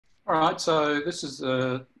All right, so this is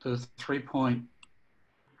the 3-point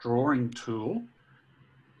drawing tool,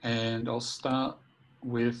 and I'll start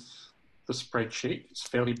with the spreadsheet. It's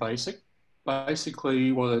fairly basic.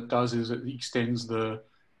 Basically, what it does is it extends the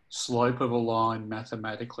slope of a line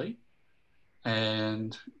mathematically,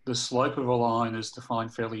 and the slope of a line is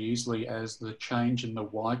defined fairly easily as the change in the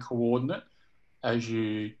y-coordinate as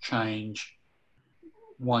you change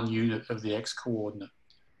 1 unit of the x-coordinate.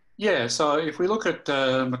 Yeah, so if we look at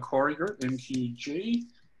Macquarie Group, MQG,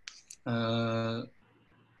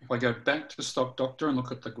 if I go back to Stock Doctor and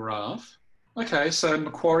look at the graph. Okay, so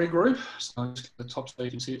Macquarie Group, so the top so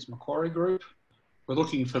you can see it's Macquarie Group. We're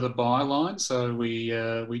looking for the buy line, so we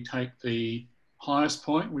take the highest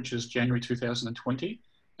point, which is January 2020,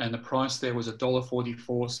 and the price there was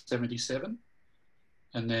 $1.44.77.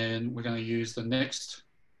 And then we're going to use the next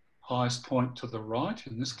highest point to the right,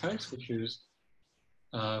 in this case, which is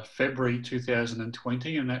February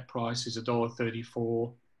 2020, and that price is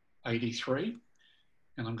 $1.34.83.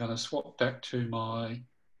 And I'm going to swap back to my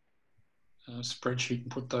spreadsheet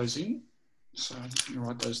and put those in. So I'm going to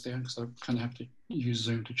write those down because I kind of have to use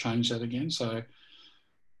Zoom to change that again. So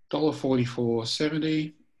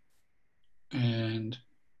 $1.44.70 and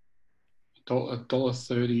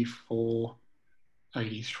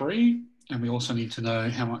 $1.34.83. And we also need to know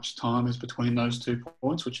how much time is between those 2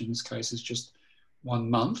 points, which in this case is just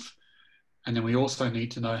 1 month. And then we also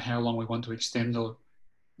need to know how long we want to extend the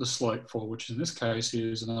slope for, which in this case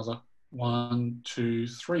is another 1, 2,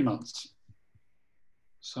 3 months.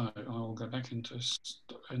 So I will go back into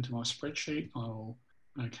my spreadsheet.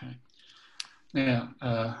 Okay. Now,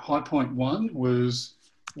 high point 1 was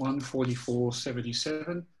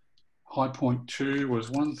 144.77. High point 2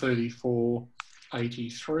 was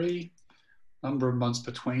 134.83. Number of months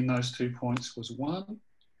between those 2 points was 1.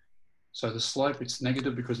 So the slope, it's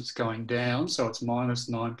negative because it's going down, so it's minus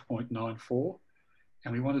 9.94.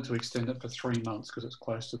 And we wanted to extend it for 3 months because it's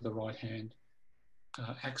close to the right-hand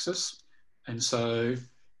axis. And so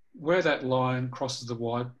where that line crosses the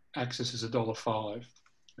y-axis is $1.05,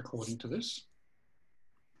 according to this.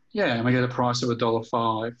 Yeah, and we get a price of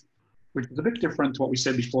 $1.05, which is a bit different to what we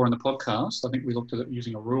said before in the podcast. I think we looked at it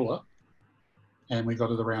using a ruler, and we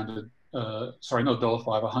got it around, sorry, not $1.05,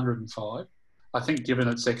 105. I think given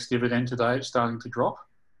its ex-dividend today, it's starting to drop.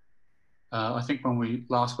 I think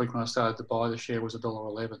last week when I started to buy, the share was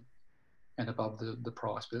 $1.11 and above the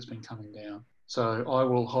price, but it's been coming down. So I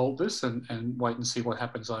will hold this and wait and see what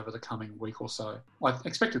happens over the coming week or so. I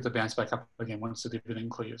expect it to bounce back up again once the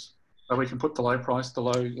dividend clears. So we can put the low price,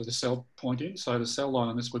 the sell point in. So the sell line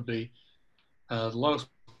on this would be, the lowest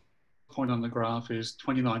point on the graph is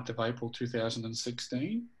 29th of April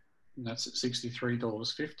 2016, and that's at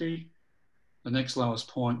 $63.50. The next lowest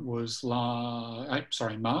point was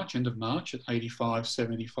March, end of March at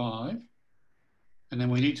 85.75. And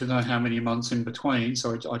then we need to know how many months in between.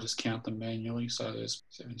 So I just count them manually. So there's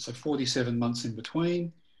 47 months in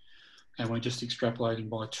between. And we're just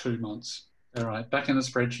extrapolating by 2 months. All right, back in the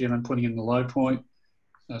spreadsheet, I'm putting in the low point.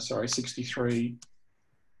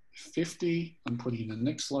 63.50. I'm putting in the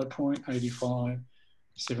next low point,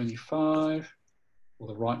 85.75. Or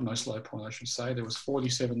the rightmost low point, I should say. There was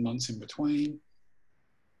 47 months in between,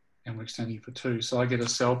 and we're extending for 2. So I get a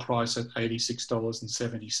sell price at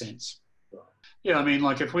 $86.70. Yeah, I mean,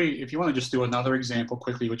 like if you want to just do another example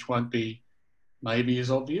quickly, which won't be maybe as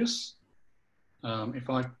obvious. If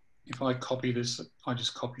I copy this, I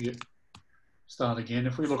just copy it, start again.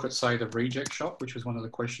 If we look at, say, the reject shop, which was one of the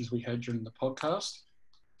questions we had during the podcast.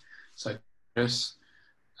 So yes,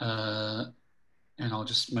 and I'll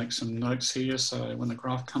just make some notes here. So when the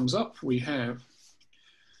graph comes up, we have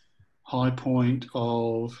high point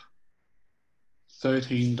of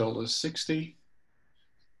 $13.60,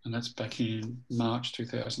 and that's back in March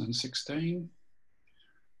 2016.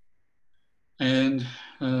 And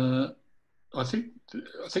I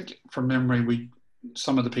think from memory,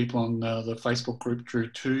 some of the people on the Facebook group drew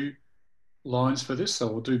 2 lines for this,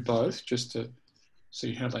 so we'll do both just to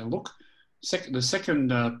see how they look. The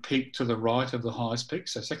second peak to the right of the highest peak,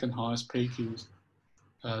 so second highest peak is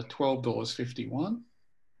 $12.51,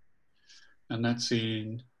 and that's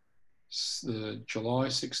in July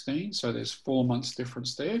 16, so there's 4 months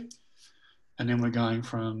difference there. And then we're going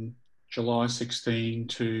from July 16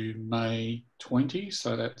 to May 20,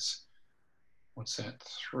 so that's, what's that,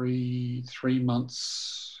 3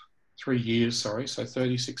 years, sorry, so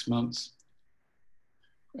 36 months.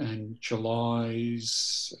 And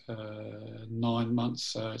July's 9 months,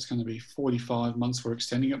 so it's going to be 45 months we're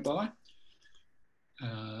extending it by.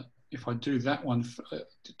 If I do that one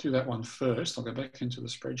first, I'll go back into the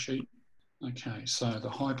spreadsheet. Okay, so the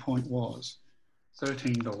high point was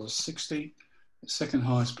 $13.60. The second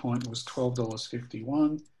highest point was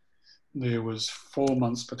 $12.51. There was 4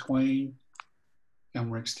 months between, and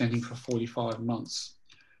we're extending for 45 months.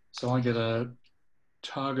 So I get a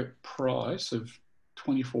target price of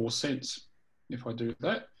 24 cents if I do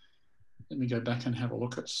that. Let me go back and have a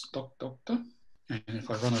look at Stock Doctor. And if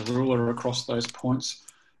I run a ruler across those points,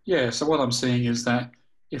 yeah, so what I'm seeing is that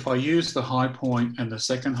if I use the high point and the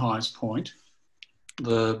second highest point,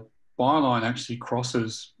 the buy line actually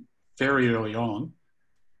crosses very early on,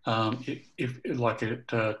 like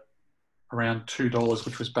at around $2,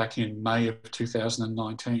 which was back in May of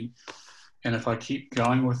 2019. And if I keep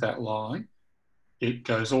going with that line, it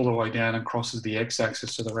goes all the way down and crosses the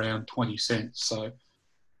x-axis at around 20 cents. So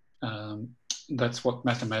that's what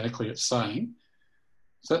mathematically it's saying.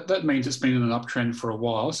 So that means it's been in an uptrend for a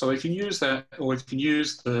while. So we can use that, or we can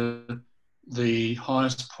use the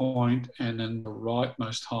highest point and then the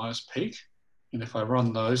rightmost highest peak. And if I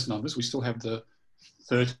run those numbers, we still have the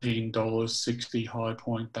 $13.60 high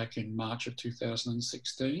point back in March of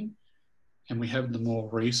 2016. And we have the more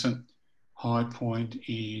recent high point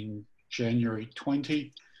in January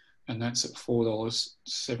 20, and that's at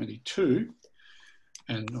 $4.72.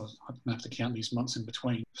 And I'm going to have to count these months in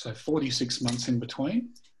between. So 46 months in between.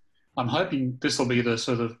 I'm hoping this will be the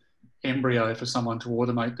sort of embryo for someone to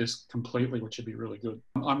automate this completely, which would be really good.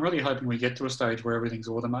 I'm really hoping we get to a stage where everything's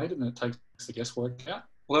automated and it takes the guesswork out.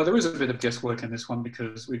 Although there is a bit of guesswork in this one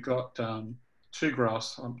because we've got two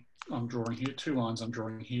graphs I'm drawing here, two lines I'm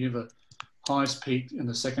drawing here, the highest peak and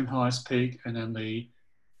the second highest peak, and then the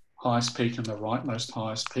highest peak and the rightmost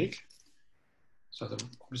highest peak. So I'm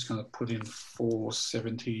just going to put in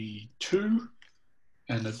 472,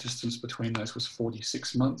 and the distance between those was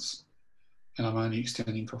 46 months, and I'm only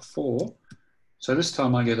extending for 4. So this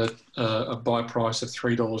time I get a buy price of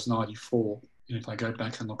 $3.94. And if I go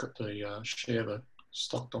back and look at the share the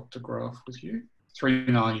Stock Doctor graph with you,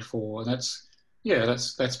 $3.94, and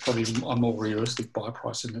that's probably a more realistic buy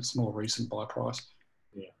price, and it's a more recent buy price.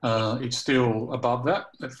 Yeah. It's still above that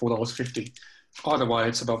at $4.50. Either way,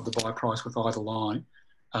 it's above the buy price with either line.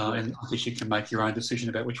 And I guess you can make your own decision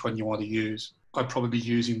about which one you want to use. I'd probably be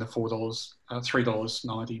using the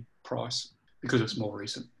 $3.90 price because it's more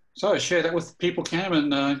recent. So share that with people, Cam,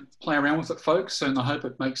 and play around with it, folks. And I hope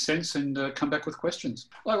it makes sense, and come back with questions.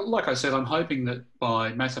 Like I said, I'm hoping that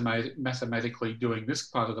by mathematically doing this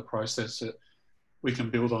part of the process, that we can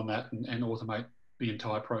build on that and automate the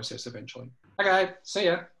entire process eventually. Okay, see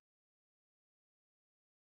ya.